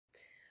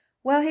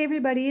Well, hey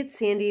everybody, it's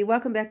Sandy.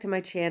 Welcome back to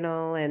my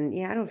channel. And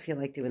yeah, I don't feel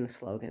like doing the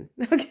slogan.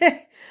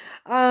 Okay.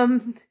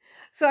 Um,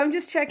 so I'm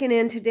just checking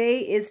in. Today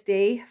is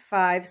day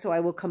 5, so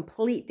I will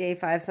complete day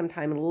 5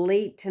 sometime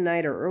late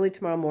tonight or early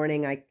tomorrow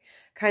morning. I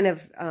kind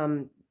of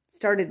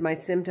started my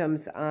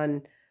symptoms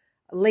on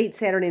late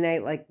Saturday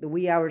night, like the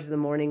wee hours of the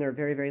morning or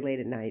very, very late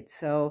at night.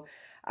 So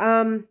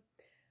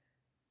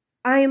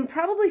I am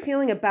probably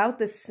feeling about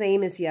the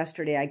same as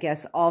yesterday, I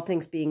guess, all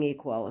things being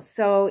equal.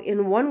 So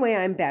in one way,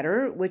 I'm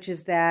better, which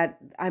is that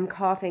I'm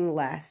coughing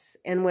less.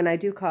 And when I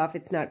do cough,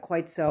 it's not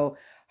quite so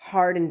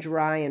hard and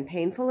dry and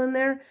painful in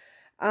there.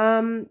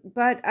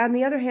 But on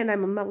the other hand,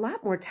 I'm a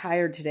lot more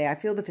tired today. I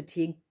feel the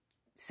fatigue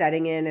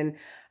setting in. And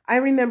I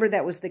remember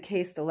that was the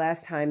case the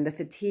last time. The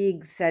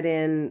fatigue set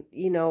in,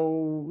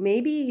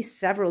 maybe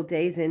several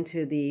days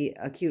into the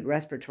acute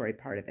respiratory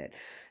part of it.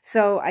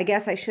 So I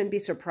guess I shouldn't be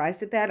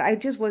surprised at that. I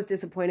just was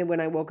disappointed when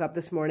I woke up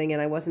this morning and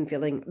I wasn't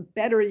feeling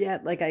better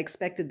yet. Like I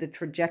expected the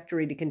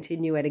trajectory to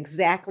continue at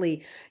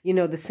exactly,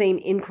 the same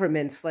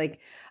increments. Like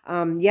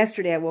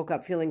yesterday I woke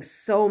up feeling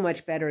so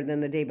much better than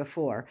the day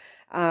before.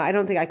 I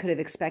don't think I could have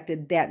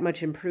expected that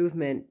much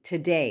improvement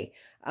today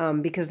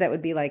because that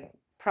would be like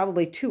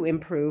probably too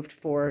improved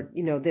for,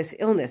 this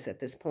illness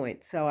at this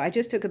point. So I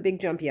just took a big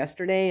jump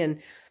yesterday and,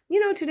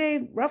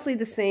 today roughly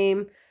the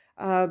same,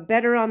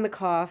 better on the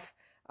cough.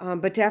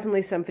 But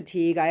definitely some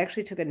fatigue. I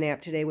actually took a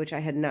nap today, which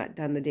I had not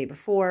done the day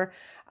before.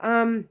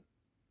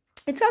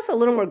 It's also a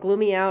little more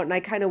gloomy out, and I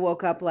kind of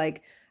woke up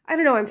like, I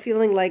don't know, I'm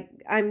feeling like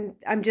I'm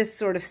just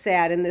sort of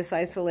sad in this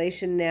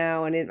isolation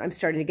now, and I'm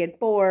starting to get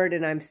bored,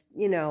 and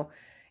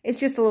it's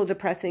just a little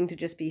depressing to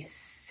just be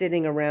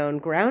sitting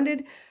around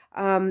grounded.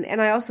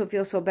 And I also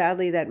feel so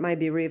badly that my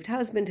bereaved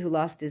husband, who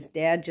lost his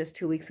dad just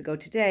 2 weeks ago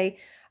today,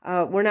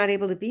 we're not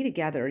able to be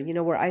together.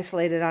 We're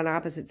isolated on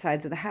opposite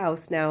sides of the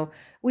house. Now,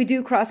 we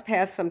do cross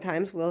paths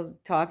sometimes. We'll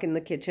talk in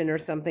the kitchen or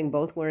something,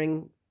 both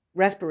wearing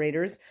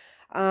respirators.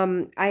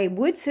 I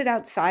would sit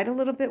outside a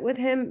little bit with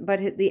him,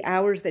 but the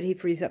hours that he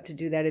frees up to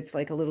do that, it's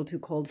like a little too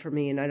cold for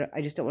me, and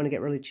I just don't want to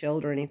get really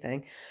chilled or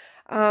anything.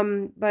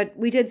 But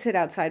we did sit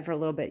outside for a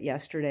little bit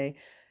yesterday.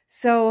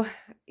 So,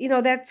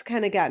 that's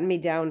kind of gotten me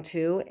down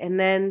too. And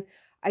then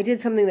I did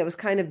something that was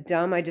kind of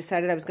dumb. I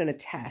decided I was going to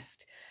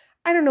test.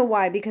 I don't know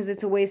why, because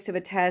it's a waste of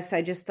a test.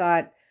 I just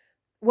thought,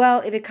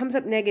 well, if it comes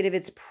up negative,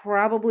 it's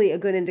probably a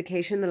good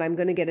indication that I'm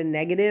going to get a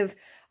negative,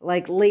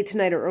 like late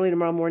tonight or early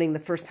tomorrow morning, the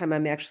first time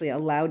I'm actually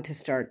allowed to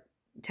start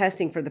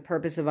testing for the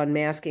purpose of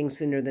unmasking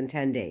sooner than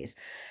 10 days.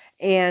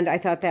 And I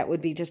thought that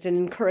would be just an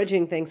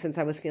encouraging thing since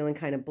I was feeling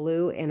kind of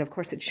blue. And of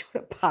course, it showed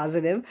up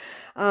positive,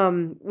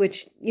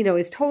 which,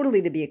 is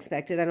totally to be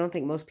expected. I don't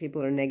think most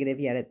people are negative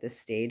yet at this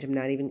stage. I'm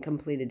not even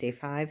completed day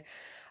 5.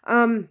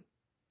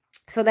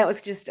 So that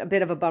was just a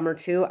bit of a bummer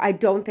too. I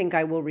don't think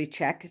I will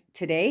recheck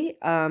today,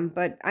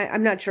 but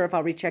I'm not sure if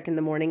I'll recheck in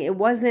the morning. It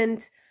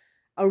wasn't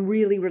a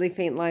really, really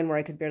faint line where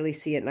I could barely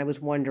see it, and I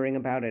was wondering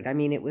about it. I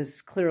mean, it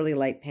was clearly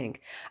light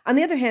pink. On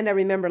the other hand, I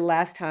remember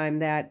last time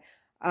that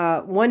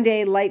one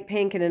day light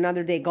pink and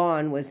another day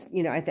gone was,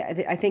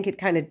 I think it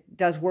kind of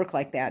does work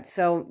like that.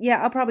 So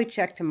yeah, I'll probably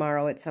check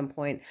tomorrow at some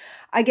point.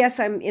 I guess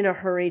I'm in a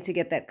hurry to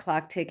get that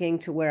clock ticking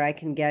to where I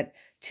can get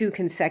 2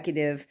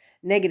 consecutive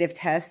negative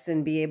tests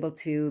and be able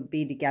to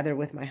be together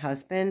with my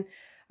husband.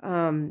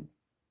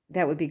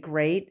 That would be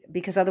great,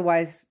 because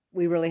otherwise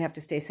we really have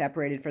to stay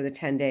separated for the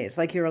 10 days.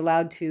 Like, you're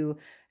allowed to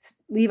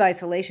leave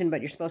isolation, but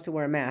you're supposed to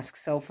wear a mask.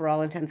 So for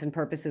all intents and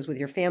purposes, with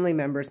your family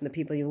members and the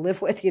people you live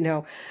with,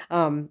 you're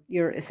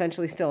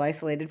essentially still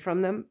isolated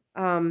from them.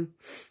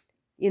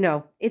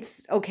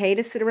 It's okay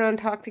to sit around and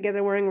talk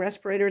together wearing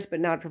respirators, but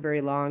not for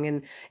very long.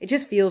 And it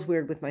just feels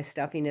weird with my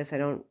stuffiness. I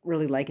don't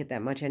really like it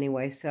that much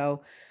anyway.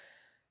 So,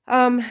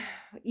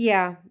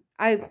 yeah,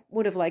 I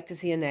would have liked to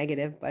see a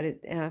negative,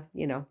 but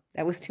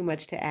that was too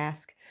much to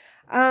ask.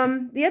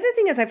 The other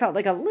thing is I felt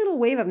like a little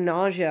wave of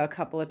nausea a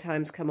couple of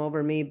times come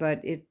over me,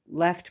 but it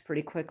left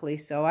pretty quickly.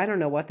 So I don't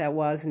know what that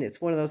was. And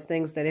it's one of those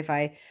things that if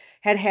I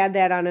had had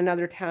that on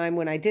another time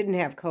when I didn't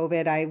have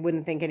COVID, I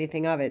wouldn't think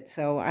anything of it.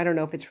 So I don't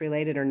know if it's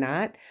related or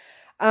not.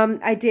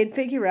 I did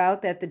figure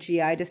out that the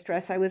GI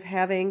distress I was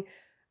having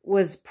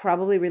was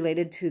probably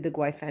related to the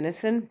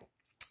guaifenesin,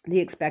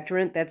 the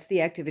expectorant. That's the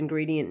active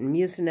ingredient in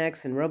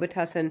Mucinex and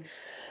Robitussin.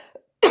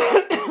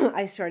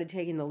 I started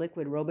taking the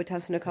liquid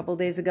Robitussin a couple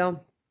days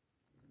ago.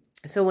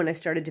 So when I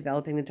started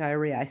developing the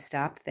diarrhea, I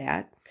stopped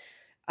that.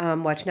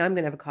 Watch, now I'm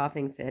going to have a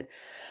coughing fit.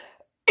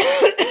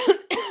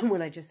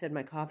 When I just said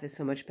my cough is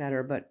so much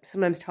better, but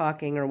sometimes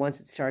talking or once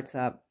it starts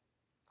up.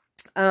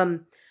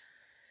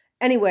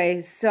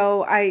 Anyway,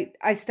 so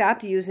I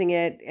stopped using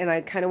it, and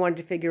I kind of wanted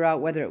to figure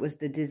out whether it was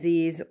the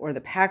disease or the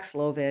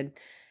Paxlovid.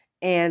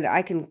 And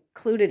I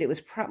concluded it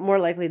was more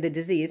likely the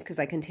disease, because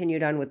I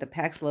continued on with the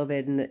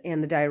Paxlovid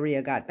and the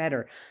diarrhea got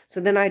better. So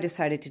then I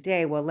decided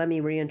today, well, let me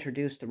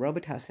reintroduce the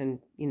Robitussin.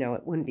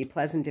 It wouldn't be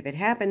pleasant if it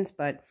happens,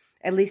 but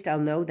at least I'll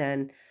know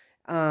then.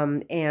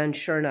 And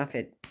sure enough,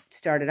 it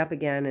started up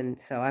again. And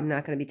so I'm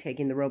not going to be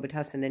taking the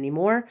Robitussin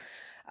anymore.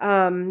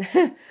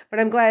 But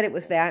I'm glad it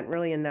was that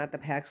really and not the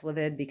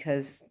Paxlovid,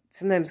 because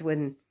sometimes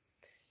when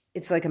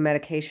it's like a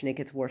medication. It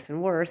gets worse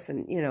and worse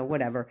and, you know,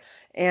 whatever.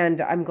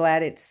 And I'm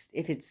glad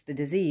if it's the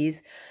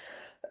disease,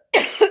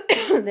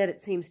 that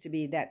it seems to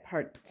be, that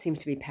part seems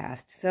to be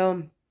past.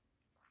 So,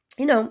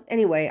 you know,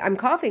 anyway, I'm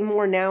coughing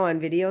more now on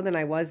video than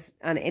I was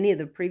on any of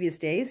the previous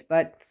days,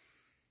 but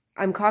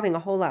I'm coughing a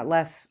whole lot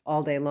less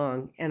all day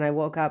long. And I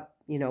woke up,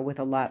 you know, with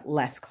a lot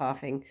less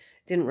coughing.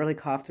 Didn't really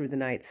cough through the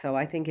night. So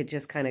I think it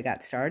just kind of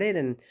got started.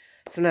 And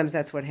sometimes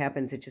that's what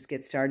happens. It just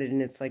gets started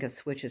and it's like a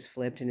switch is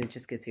flipped and it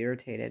just gets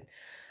irritated.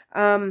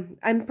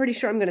 I'm pretty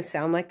sure I'm going to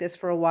sound like this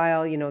for a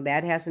while. You know,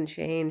 that hasn't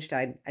changed.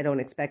 I don't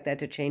expect that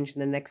to change in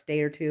the next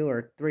day or two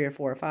or 3 or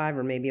 4 or 5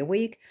 or maybe a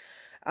week.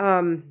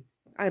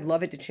 I'd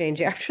love it to change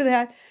after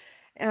that.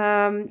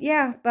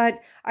 Yeah,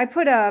 but I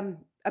put a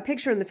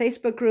picture in the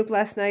Facebook group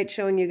last night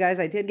showing you guys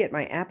I did get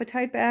my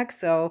appetite back.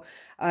 So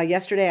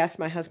yesterday I asked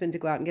my husband to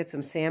go out and get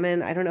some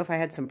salmon. I don't know if I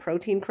had some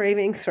protein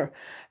cravings or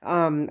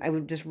I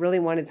just really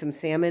wanted some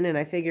salmon, and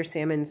I figure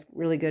salmon's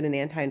really good and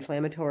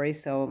anti-inflammatory.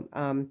 So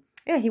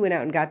yeah, he went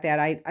out and got that.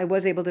 I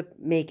was able to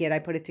make it. I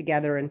put it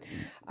together,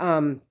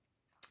 and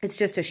it's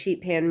just a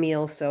sheet pan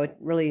meal. So it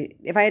really,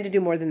 if I had to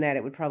do more than that,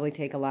 it would probably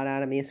take a lot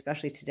out of me,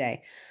 especially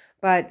today.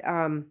 But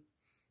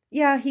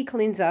yeah, he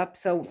cleans up.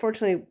 So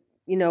fortunately,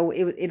 you know,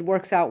 it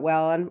works out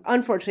well. And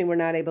unfortunately, we're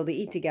not able to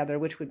eat together,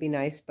 which would be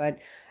nice. But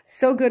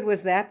so good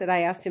was that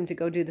I asked him to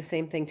go do the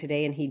same thing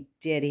today, and he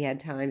did. He had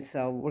time.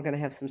 So we're going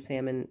to have some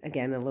salmon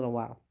again in a little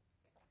while.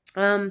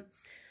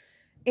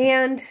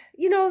 And,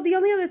 you know, the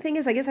only other thing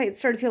is I guess I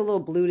started to feel a little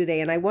blue today,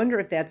 and I wonder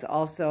if that's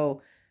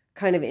also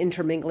kind of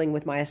intermingling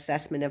with my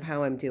assessment of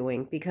how I'm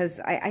doing,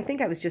 because I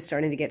think I was just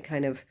starting to get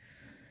kind of,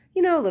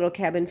 you know, a little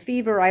cabin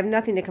fever. I have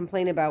nothing to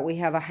complain about. We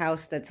have a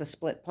house that's a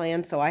split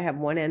plan, so I have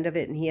one end of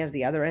it and he has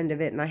the other end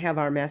of it, and I have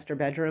our master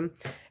bedroom,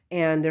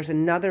 and there's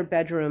another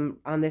bedroom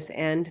on this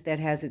end that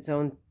has its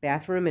own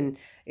bathroom, and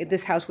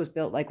this house was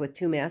built like with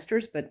 2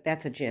 masters, but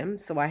that's a gym.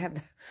 So I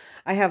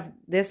have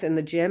this in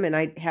the gym, and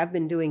I have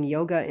been doing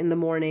yoga in the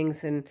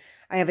mornings, and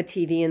I have a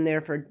TV in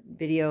there for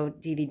video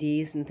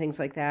DVDs and things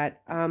like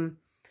that.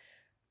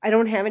 I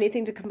don't have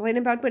anything to complain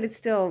about, but it's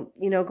still,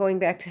 you know, going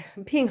back to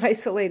being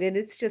isolated,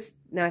 it's just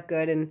not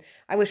good. And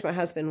I wish my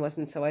husband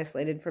wasn't so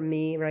isolated from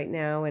me right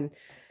now. And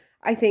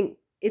I think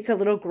it's a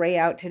little gray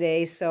out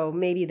today, so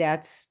maybe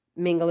that's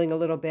mingling a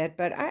little bit,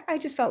 but I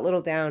just felt a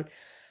little down.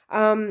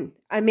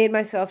 I made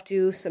myself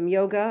do some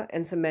yoga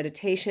and some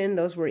meditation.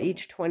 Those were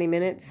each 20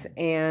 minutes.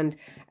 And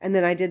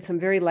then I did some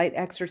very light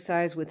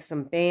exercise with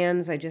some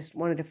bands. I just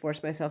wanted to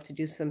force myself to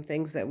do some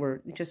things that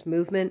were just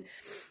movement.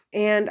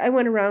 And I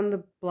went around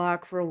the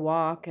block for a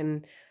walk.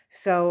 And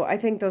so I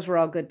think those were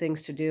all good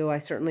things to do. I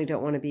certainly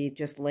don't want to be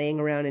just laying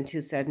around and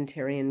too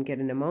sedentary and get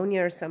a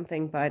pneumonia or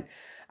something, but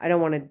I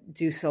don't want to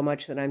do so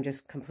much that I'm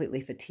just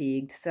completely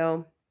fatigued.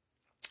 So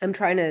I'm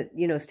trying to,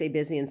 you know, stay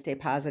busy and stay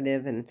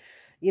positive and,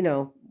 you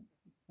know,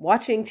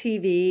 watching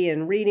TV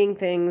and reading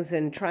things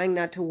and trying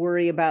not to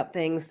worry about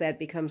things. That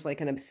becomes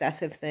like an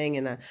obsessive thing,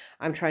 and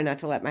I'm trying not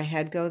to let my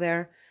head go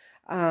there.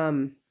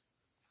 And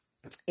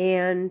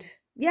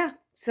yeah,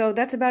 so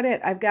that's about it.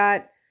 I've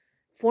got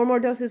 4 more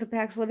doses of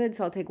Paxlovid,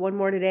 so I'll take 1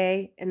 more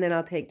today, and then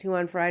I'll take 2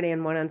 on Friday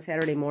and 1 on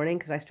Saturday morning,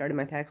 because I started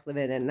my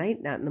Paxlovid at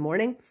night, not in the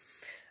morning.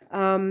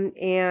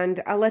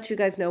 And I'll let you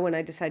guys know when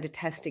I decide to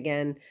test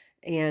again,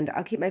 and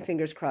I'll keep my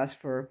fingers crossed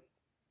for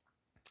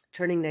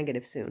turning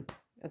negative soon,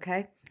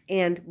 okay?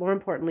 And more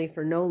importantly,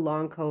 for no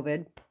long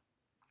COVID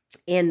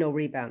and no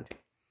rebound.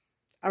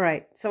 All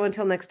right, so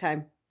until next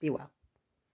time, be well.